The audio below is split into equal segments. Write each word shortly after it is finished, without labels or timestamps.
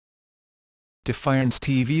Defiance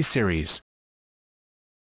TV series.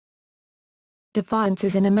 Defiance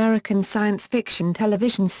is an American science fiction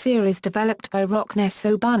television series developed by Rockne S,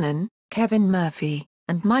 Kevin Murphy,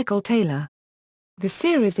 and Michael Taylor. The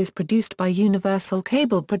series is produced by Universal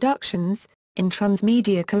Cable Productions, in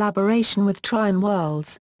transmedia collaboration with Trion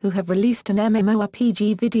Worlds, who have released an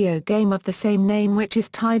MMORPG video game of the same name which is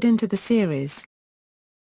tied into the series.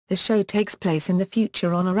 The show takes place in the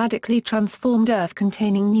future on a radically transformed Earth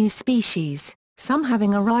containing new species, some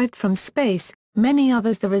having arrived from space, many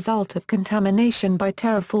others the result of contamination by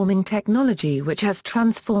terraforming technology which has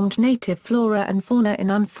transformed native flora and fauna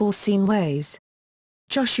in unforeseen ways.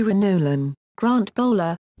 Joshua Nolan, Grant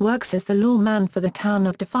Bowler, works as the lawman for the town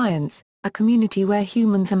of Defiance, a community where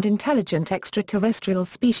humans and intelligent extraterrestrial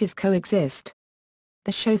species coexist.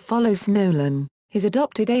 The show follows Nolan, his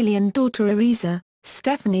adopted alien daughter Ariza,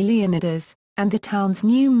 Stephanie Leonidas, and the town's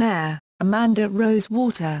new mayor, Amanda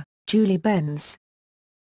Rosewater, Julie Benz.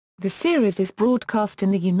 The series is broadcast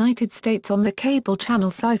in the United States on the cable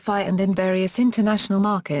channel Sci-Fi and in various international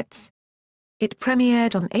markets. It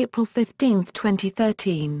premiered on April 15,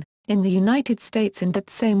 2013, in the United States and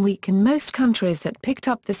that same week in most countries that picked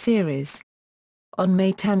up the series. On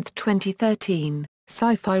May 10, 2013,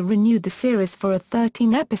 Sci-Fi renewed the series for a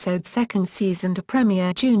 13-episode second season to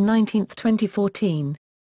premiere June 19, 2014.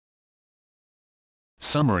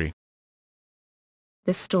 Summary.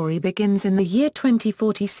 The story begins in the year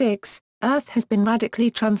 2046. Earth has been radically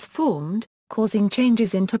transformed, causing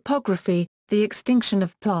changes in topography, the extinction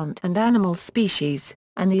of plant and animal species,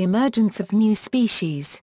 and the emergence of new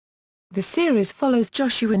species. The series follows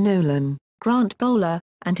Joshua Nolan, Grant Bowler,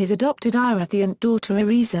 and his adopted Irathian daughter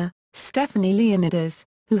Ariza, Stephanie Leonidas,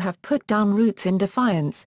 who have put down roots in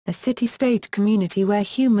Defiance, a city-state community where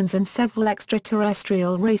humans and several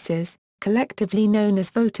extraterrestrial races, collectively known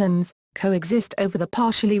as Votans, coexist over the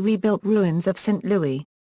partially rebuilt ruins of St. Louis.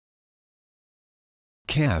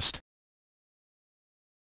 Cast.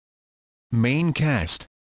 Main cast.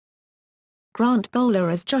 Grant Bowler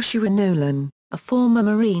as Joshua Nolan, a former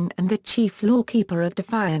Marine and the chief lawkeeper of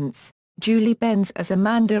Defiance, Julie Benz as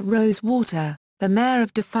Amanda Rosewater, the mayor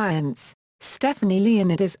of Defiance, Stephanie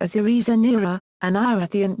Leonidas as Ariza Nira, an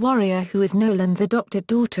Irathian warrior who is Nolan's adopted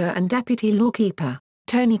daughter and deputy lawkeeper,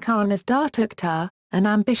 Tony Khan as Dartuktar, an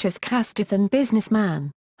ambitious Castithan businessman,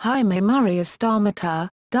 Jaime Murray as Starmatar,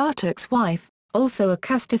 Dartuk's wife, also a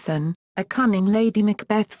Castithan, a cunning Lady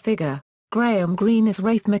Macbeth figure, Graham Greene as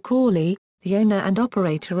Rafe Macaulay, the owner and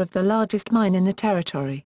operator of the largest mine in the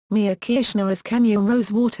territory, Mia Kirshner as Kenya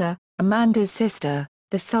Rosewater, Amanda's sister,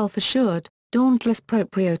 the self-assured, dauntless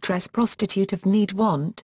proprietress prostitute of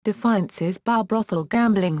need-want, Defiance's bar brothel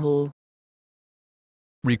gambling hall.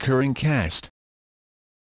 Recurring cast.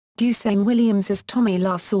 Dusain Williams as Tommy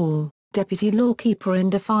LaSalle, deputy lawkeeper in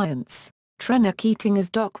Defiance, Trenna Keating as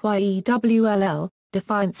Doc Yewll,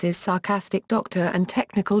 Defiance's sarcastic doctor and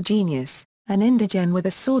technical genius, an indigen with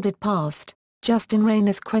a sordid past, Justin Rain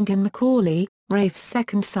as Quentin Macaulay, Rafe's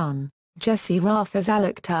second son, Jesse Rath as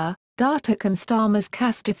Aloktar, Dartuk and Starmer's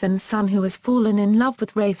Castithan's son who has fallen in love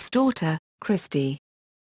with Rafe's daughter, Christy.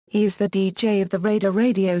 He is the DJ of the Raider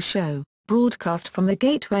radio show, broadcast from the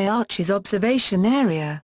Gateway Arches observation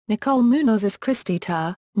area. Nicole Munoz as Christy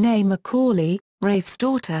Tar, née Macaulay, Rafe's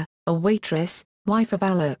daughter, a waitress, wife of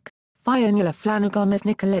Alok. Fionnuala Flanagan as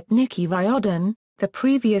Nicolette Nikki Riordan, the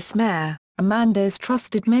previous mayor, Amanda's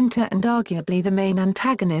trusted mentor and arguably the main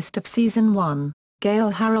antagonist of Season 1. Gail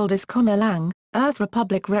Harold as Connor Lang, Earth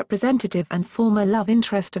Republic representative and former love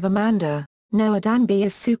interest of Amanda. Noah Danby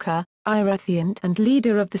as Suka, Irathian and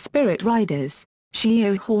leader of the Spirit Riders.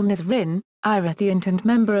 Shio Horn as Rin, Irathian and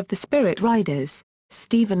member of the Spirit Riders.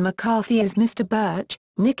 Stephen McCarthy as Mr. Birch,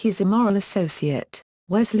 Nikki's immoral associate.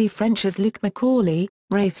 Wesley French as Luke Macaulay,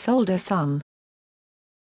 Rafe's older son.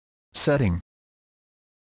 Setting.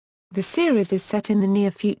 The series is set in the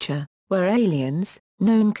near future, where aliens,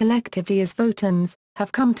 known collectively as Votans,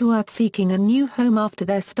 have come to Earth seeking a new home after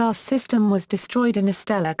their star system was destroyed in a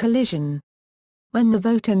stellar collision. When the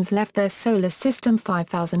Votans left their solar system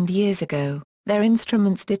 5,000 years ago, their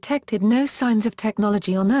instruments detected no signs of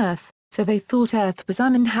technology on Earth, so they thought Earth was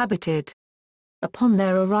uninhabited. Upon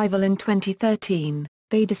their arrival in 2013,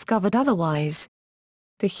 they discovered otherwise.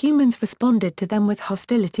 The humans responded to them with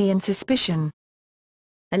hostility and suspicion.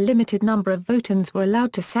 A limited number of Votans were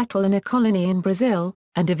allowed to settle in a colony in Brazil,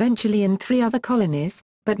 and eventually in 3 other colonies,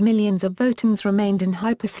 but millions of Votans remained in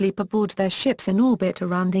hypersleep aboard their ships in orbit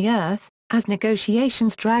around the Earth, as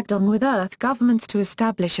negotiations dragged on with Earth governments to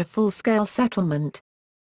establish a full-scale settlement.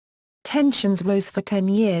 Tensions rose for 10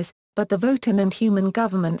 years, but the Votan and human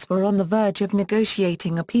governments were on the verge of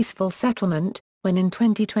negotiating a peaceful settlement, when in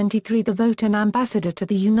 2023 the Votan ambassador to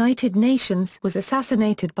the United Nations was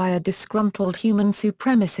assassinated by a disgruntled human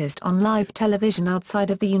supremacist on live television outside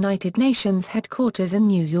of the United Nations headquarters in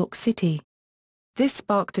New York City. This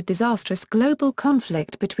sparked a disastrous global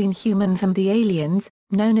conflict between humans and the aliens,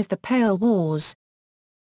 known as the Pale Wars.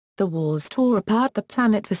 The wars tore apart the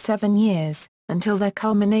planet for 7 years, until their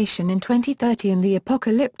culmination in 2030 in the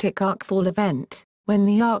apocalyptic Arkfall event, when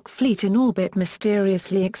the Ark fleet in orbit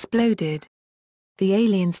mysteriously exploded. The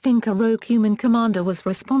aliens think a rogue human commander was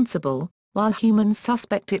responsible, while humans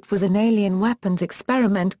suspect it was an alien weapons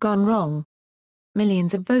experiment gone wrong.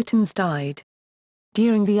 Millions of Votans died.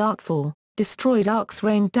 During the Arkfall, destroyed Arks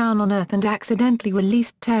rained down on Earth and accidentally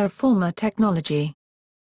released terraformer technology.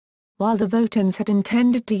 While the Votans had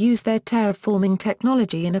intended to use their terraforming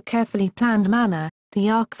technology in a carefully planned manner, the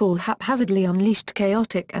Arkfall haphazardly unleashed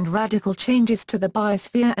chaotic and radical changes to the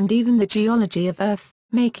biosphere and even the geology of Earth,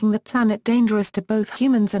 making the planet dangerous to both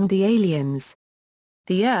humans and the aliens.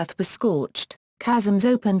 The Earth was scorched, chasms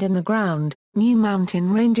opened in the ground, new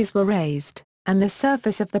mountain ranges were raised, and the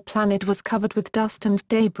surface of the planet was covered with dust and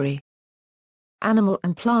debris. Animal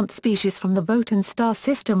and plant species from the Votan star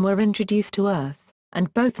system were introduced to Earth,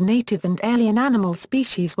 and both native and alien animal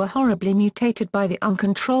species were horribly mutated by the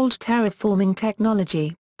uncontrolled terraforming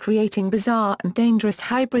technology, creating bizarre and dangerous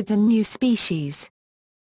hybrids and new species.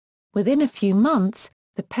 Within a few months,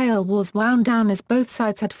 the Pale Wars wound down as both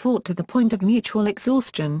sides had fought to the point of mutual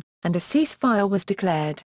exhaustion, and a ceasefire was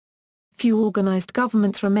declared. Few organized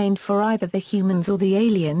governments remained for either the humans or the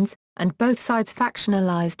aliens, and both sides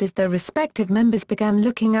factionalized as their respective members began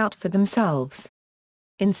looking out for themselves.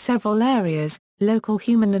 In several areas, local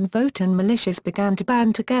human and Votan militias began to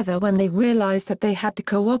band together when they realized that they had to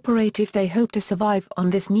cooperate if they hoped to survive on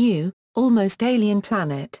this new, almost alien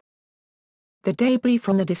planet. The debris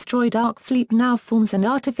from the destroyed Ark fleet now forms an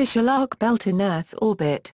artificial arc belt in Earth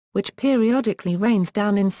orbit, which periodically rains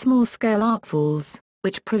down in small-scale arkfalls,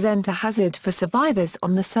 which present a hazard for survivors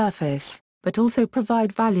on the surface, but also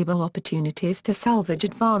provide valuable opportunities to salvage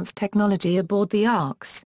advanced technology aboard the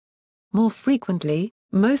Arks. More frequently,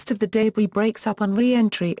 most of the debris breaks up on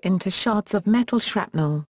re-entry into shards of metal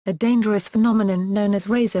shrapnel, a dangerous phenomenon known as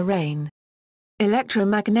razor rain.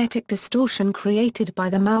 Electromagnetic distortion created by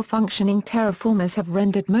the malfunctioning terraformers have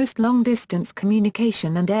rendered most long-distance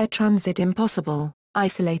communication and air transit impossible,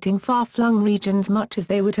 isolating far-flung regions much as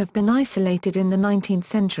they would have been isolated in the 19th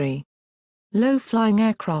century. Low-flying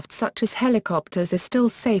aircraft such as helicopters are still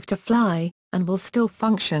safe to fly, and will still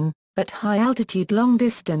function, but high-altitude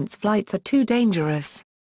long-distance flights are too dangerous.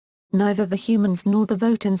 Neither the humans nor the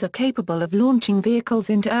Votans are capable of launching vehicles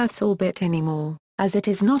into Earth's orbit anymore, as it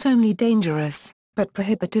is not only dangerous, but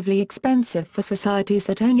prohibitively expensive for societies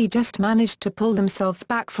that only just managed to pull themselves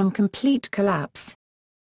back from complete collapse.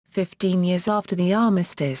 15 years after the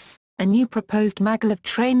armistice, a new proposed maglev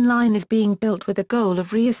train line is being built with the goal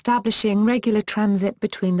of re-establishing regular transit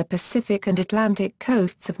between the Pacific and Atlantic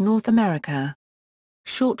coasts of North America.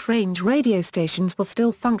 Short-range radio stations will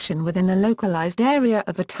still function within the localized area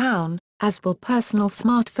of a town, as will personal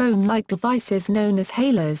smartphone-like devices known as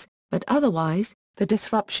hailers, but otherwise, the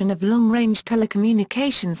disruption of long-range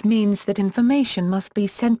telecommunications means that information must be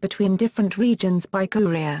sent between different regions by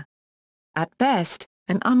courier. At best,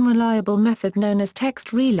 an unreliable method known as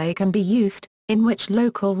text relay can be used, in which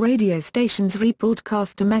local radio stations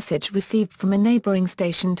rebroadcast a message received from a neighboring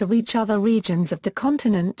station to reach other regions of the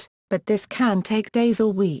continent, but this can take days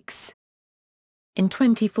or weeks. In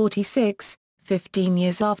 2046, 15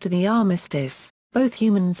 years after the armistice, both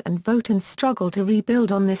humans and Votans struggle to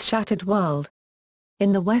rebuild on this shattered world.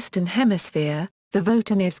 In the Western Hemisphere, the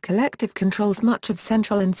Votan collective controls much of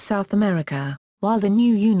Central and South America, while the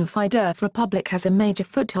new unified Earth Republic has a major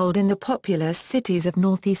foothold in the populous cities of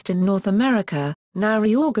northeastern North America, now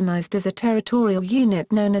reorganized as a territorial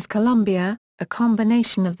unit known as Columbia, a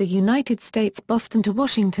combination of the United States' Boston to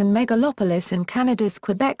Washington megalopolis and Canada's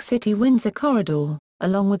Quebec City-Windsor corridor,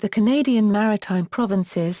 along with the Canadian Maritime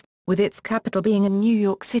Provinces, with its capital being in New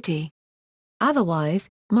York City. Otherwise,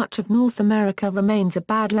 much of North America remains a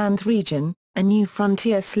Badlands region, a new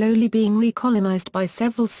frontier slowly being recolonized by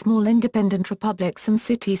several small independent republics and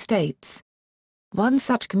city-states. One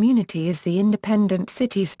such community is the independent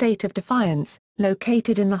city-state of Defiance,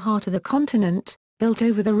 located in the heart of the continent, built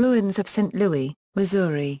over the ruins of St. Louis,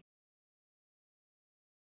 Missouri.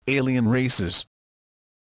 Alien races.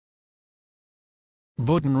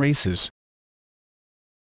 Votan races.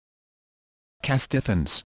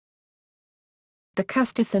 Castithans. The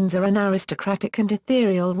Castithans are an aristocratic and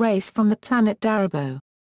ethereal race from the planet Darabo.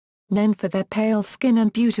 Known for their pale skin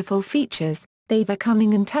and beautiful features, They've a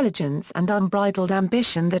cunning intelligence and unbridled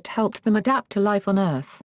ambition that helped them adapt to life on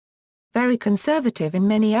Earth. Very conservative in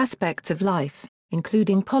many aspects of life,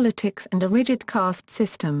 including politics and a rigid caste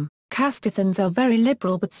system, Castithans are very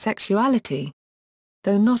liberal with sexuality.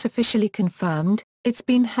 Though not officially confirmed, it's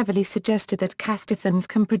been heavily suggested that Castithans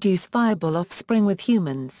can produce viable offspring with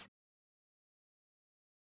humans.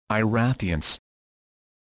 Irathians.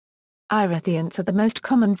 Irathians are the most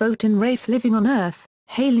common Votan race living on Earth,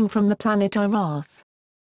 hailing from the planet Irath.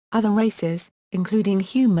 Other races, including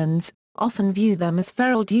humans, often view them as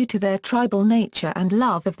feral due to their tribal nature and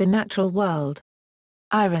love of the natural world.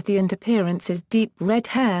 Irathian appearance is deep red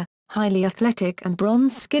hair, highly athletic and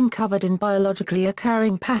bronze skin covered in biologically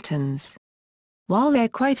occurring patterns. While they're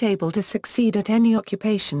quite able to succeed at any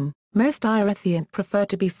occupation, most Irathians prefer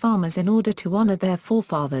to be farmers in order to honor their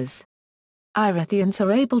forefathers. Irathians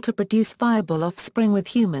are able to produce viable offspring with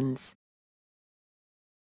humans.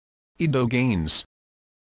 Idoganes.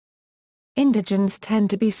 Indigens tend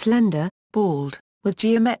to be slender, bald, with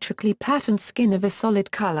geometrically patterned skin of a solid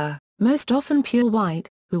color, most often pure white,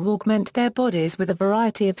 who augment their bodies with a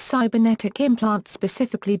variety of cybernetic implants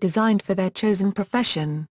specifically designed for their chosen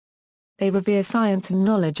profession. They revere science and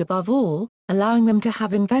knowledge above all, allowing them to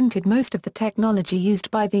have invented most of the technology used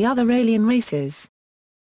by the other alien races.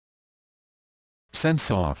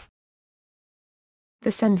 Sensoth. The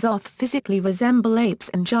Sensoth physically resemble apes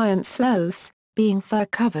and giant sloths, being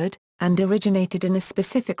fur-covered, and originated in a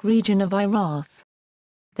specific region of Irath.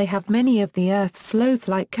 They have many of the Earth's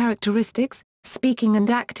sloth-like characteristics, speaking and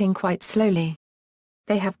acting quite slowly.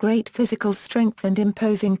 They have great physical strength and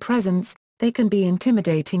imposing presence. They can be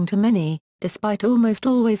intimidating to many, despite almost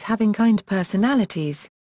always having kind personalities.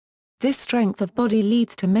 This strength of body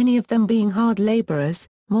leads to many of them being hard laborers,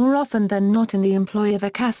 more often than not in the employ of a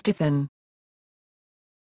Castithan.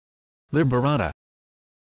 Liberata.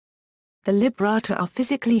 The Liberata are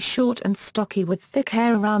physically short and stocky with thick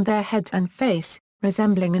hair around their head and face,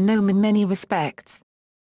 resembling a gnome in many respects.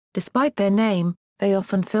 Despite their name, they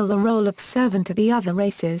often fill the role of servant to the other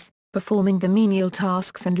races, performing the menial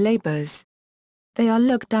tasks and labors. They are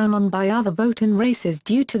looked down on by other Votan races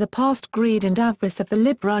due to the past greed and avarice of the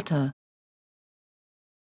Liberata.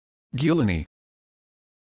 Gulani.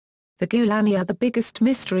 The Gulani are the biggest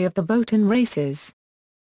mystery of the Votan races.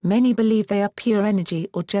 Many believe they are pure energy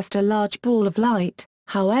or just a large ball of light,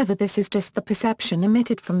 however this is just the perception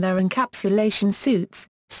emitted from their encapsulation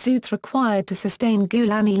suits required to sustain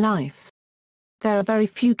Gulani life. There are very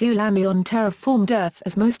few Gulani on terraformed Earth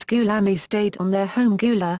as most Gulani stayed on their home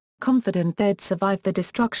Gula, confident they'd survive the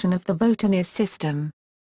destruction of the Votan system.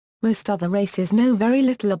 Most other races know very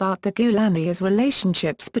little about the Gulani as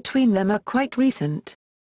relationships between them are quite recent.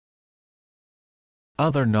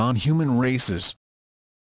 Other non-human races.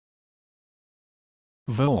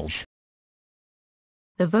 Volge.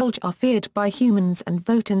 The Volge are feared by humans and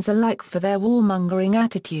Votans alike for their warmongering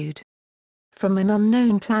attitude. From an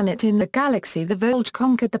unknown planet in the galaxy the Volge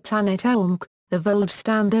conquered the planet Olmec. The Volge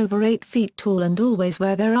stand over 8 feet tall and always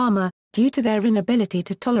wear their armor, due to their inability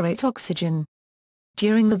to tolerate oxygen.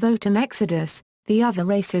 During the Votan exodus, the other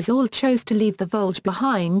races all chose to leave the Volge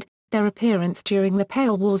behind. Their appearance during the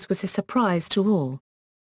Pale Wars was a surprise to all.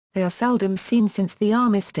 They are seldom seen since the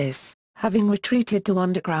armistice, having retreated to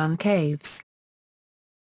underground caves.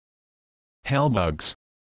 Hellbugs.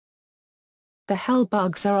 The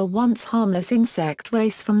Hellbugs are a once harmless insect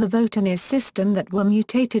race from the Votan system that were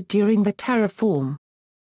mutated during the terraform.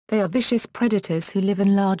 They are vicious predators who live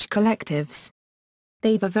in large collectives.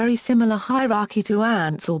 They've a very similar hierarchy to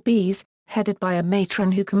ants or bees, headed by a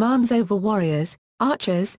matron who commands over warriors,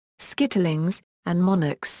 archers, skitterlings, and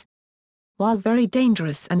monarchs. While very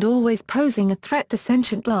dangerous and always posing a threat to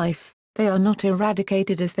sentient life, they are not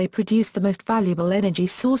eradicated as they produce the most valuable energy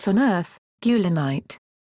source on Earth, Gulanite.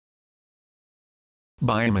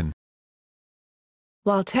 Biomen.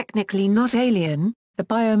 While technically not alien, the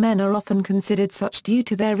biomen are often considered such due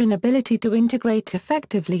to their inability to integrate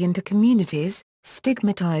effectively into communities,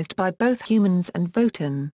 stigmatized by both humans and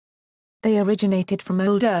Votan. They originated from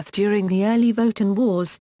old Earth during the early Votan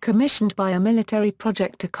Wars, commissioned by a military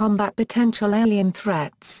project to combat potential alien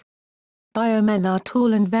threats. Biomen are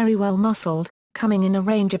tall and very well muscled, coming in a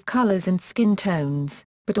range of colors and skin tones,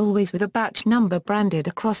 but always with a batch number branded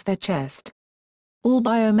across their chest. All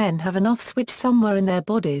biomen have an off switch somewhere in their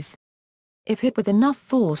bodies. If hit with enough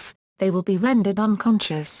force, they will be rendered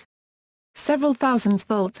unconscious. Several thousand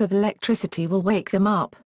volts of electricity will wake them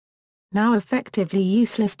up. Now effectively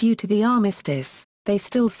useless due to the armistice, they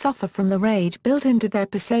still suffer from the rage built into their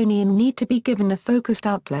persona and need to be given a focused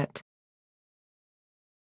outlet.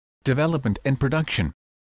 Development and production.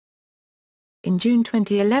 In June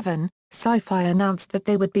 2011, Sci-Fi announced that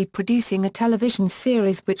they would be producing a television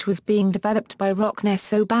series which was being developed by Rockne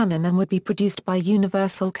S and would be produced by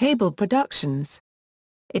Universal Cable Productions.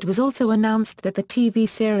 It was also announced that the TV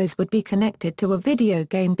series would be connected to a video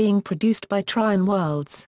game being produced by Trion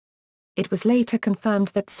Worlds. It was later confirmed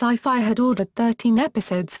that Sci-Fi had ordered 13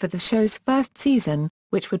 episodes for the show's first season,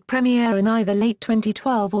 which would premiere in either late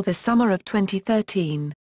 2012 or the summer of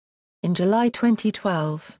 2013. In July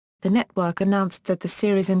 2012, the network announced that the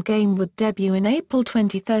series and game would debut in April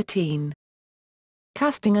 2013.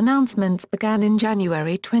 Casting announcements began in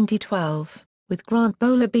January 2012, with Grant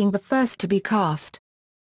Bowler being the first to be cast.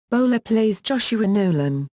 Bowler plays Joshua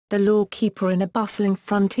Nolan, the lawkeeper in a bustling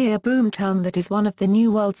frontier boomtown that is one of the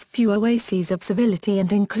new world's few oases of civility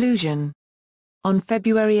and inclusion. On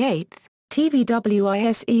February 8,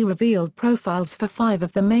 TVWISE revealed profiles for 5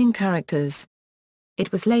 of the main characters.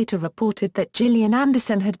 It was later reported that Gillian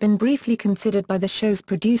Anderson had been briefly considered by the show's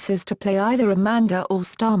producers to play either Amanda or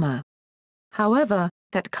Starmer. However,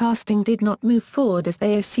 that casting did not move forward as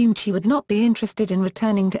they assumed she would not be interested in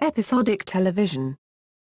returning to episodic television.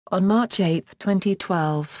 On March 8,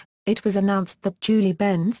 2012, it was announced that Julie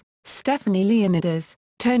Benz, Stephanie Leonidas,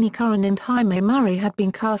 Tony Curran and Jaime Murray had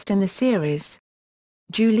been cast in the series.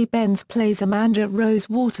 Julie Benz plays Amanda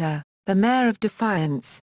Rosewater, the mayor of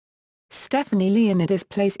Defiance. Stephanie Leonidas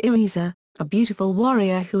plays Iriza, a beautiful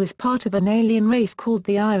warrior who is part of an alien race called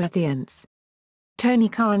the Irathians. Tony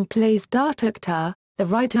Curran plays Dartuktar, the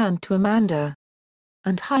right hand to Amanda.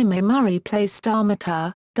 And Jaime Murray plays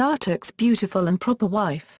Starmata, Dartuk's beautiful and proper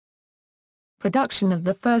wife. Production of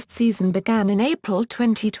the first season began in April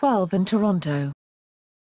 2012 in Toronto.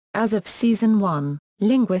 As of Season 1,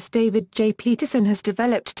 linguist David J. Peterson has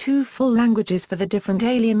developed 2 full languages for the different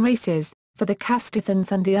alien races, for the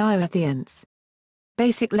Castithans and the Irathians.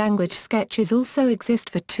 Basic language sketches also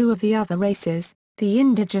exist for 2 of the other races, the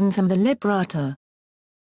Indigens and the Liberata.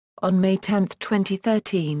 On May 10,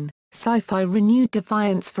 2013, Sci-Fi renewed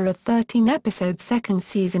Defiance for a 13-episode second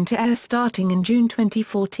season to air starting in June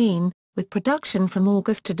 2014, with production from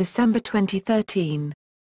August to December 2013.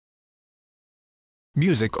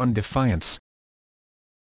 Music on Defiance.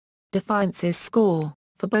 Defiance's score,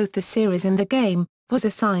 for both the series and the game, was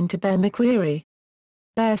assigned to Bear McCreary.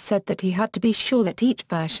 Bear said that he had to be sure that each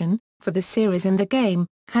version, for the series and the game,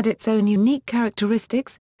 had its own unique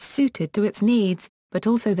characteristics, suited to its needs, but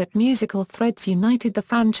also that musical threads united the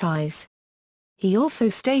franchise. He also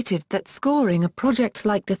stated that scoring a project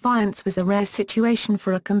like Defiance was a rare situation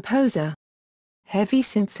for a composer. Heavy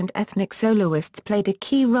synths and ethnic soloists played a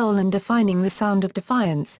key role in defining the sound of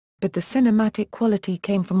Defiance, but the cinematic quality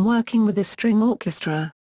came from working with a string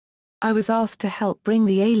orchestra. I was asked to help bring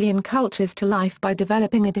the alien cultures to life by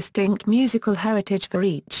developing a distinct musical heritage for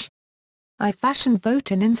each. I fashioned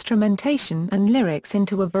vocal instrumentation and lyrics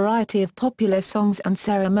into a variety of popular songs and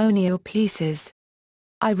ceremonial pieces.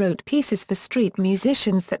 I wrote pieces for street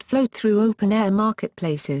musicians that float through open-air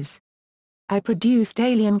marketplaces. I produced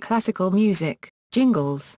alien classical music,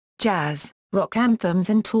 jingles, jazz, rock anthems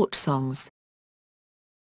and torch songs.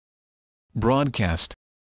 Broadcast.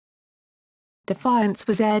 Defiance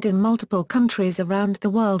was aired in multiple countries around the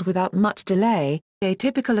world without much delay,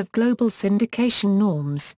 atypical of global syndication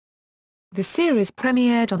norms. The series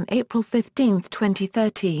premiered on April 15,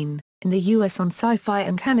 2013, in the US on Sci-Fi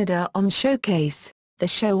and Canada on Showcase. The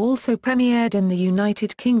show also premiered in the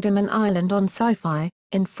United Kingdom and Ireland on Sci-Fi,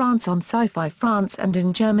 in France on Sci-Fi France and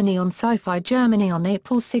in Germany on Sci-Fi Germany on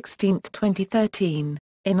April 16, 2013.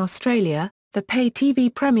 In Australia, the pay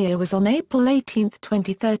TV premiere was on April 18,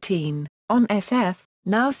 2013, on SF,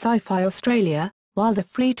 now Sci-Fi Australia, while the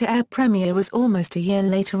free-to-air premiere was almost a year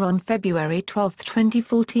later on February 12,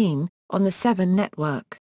 2014, on the 7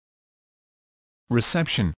 network.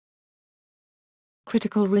 Reception.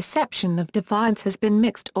 Critical reception of Defiance has been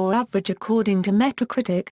mixed or average according to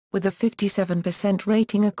Metacritic, with a 57%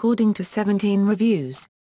 rating according to 17 reviews.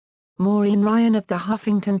 Maureen Ryan of the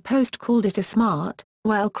Huffington Post called it a smart,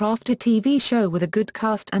 well-crafted TV show with a good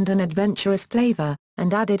cast and an adventurous flavor,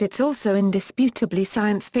 and added it's also indisputably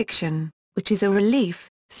science fiction, which is a relief,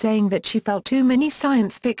 saying that she felt too many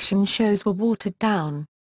science fiction shows were watered down.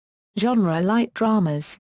 Genre light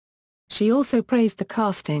dramas. She also praised the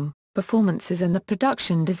casting, performances and the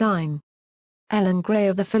production design. Ellen Gray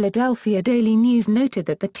of the Philadelphia Daily News noted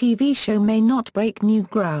that the TV show may not break new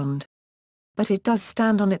ground, but it does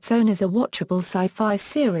stand on its own as a watchable sci-fi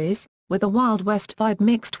series, with a Wild West vibe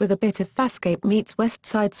mixed with a bit of Farscape meets West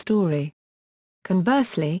Side Story.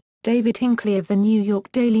 Conversely, David Hinckley of the New York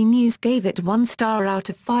Daily News gave it 1 star out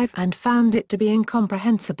of 5 and found it to be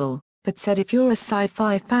incomprehensible, but said if you're a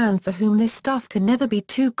sci-fi fan for whom this stuff can never be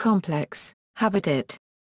too complex, have at it.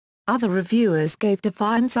 Other reviewers gave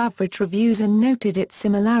Defiance average reviews and noted its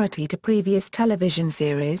similarity to previous television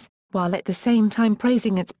series, while at the same time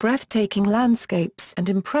praising its breathtaking landscapes and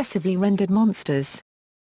impressively rendered monsters.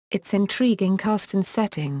 Its intriguing cast and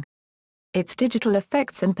setting, its digital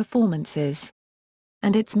effects and performances,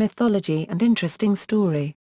 and its mythology and interesting story.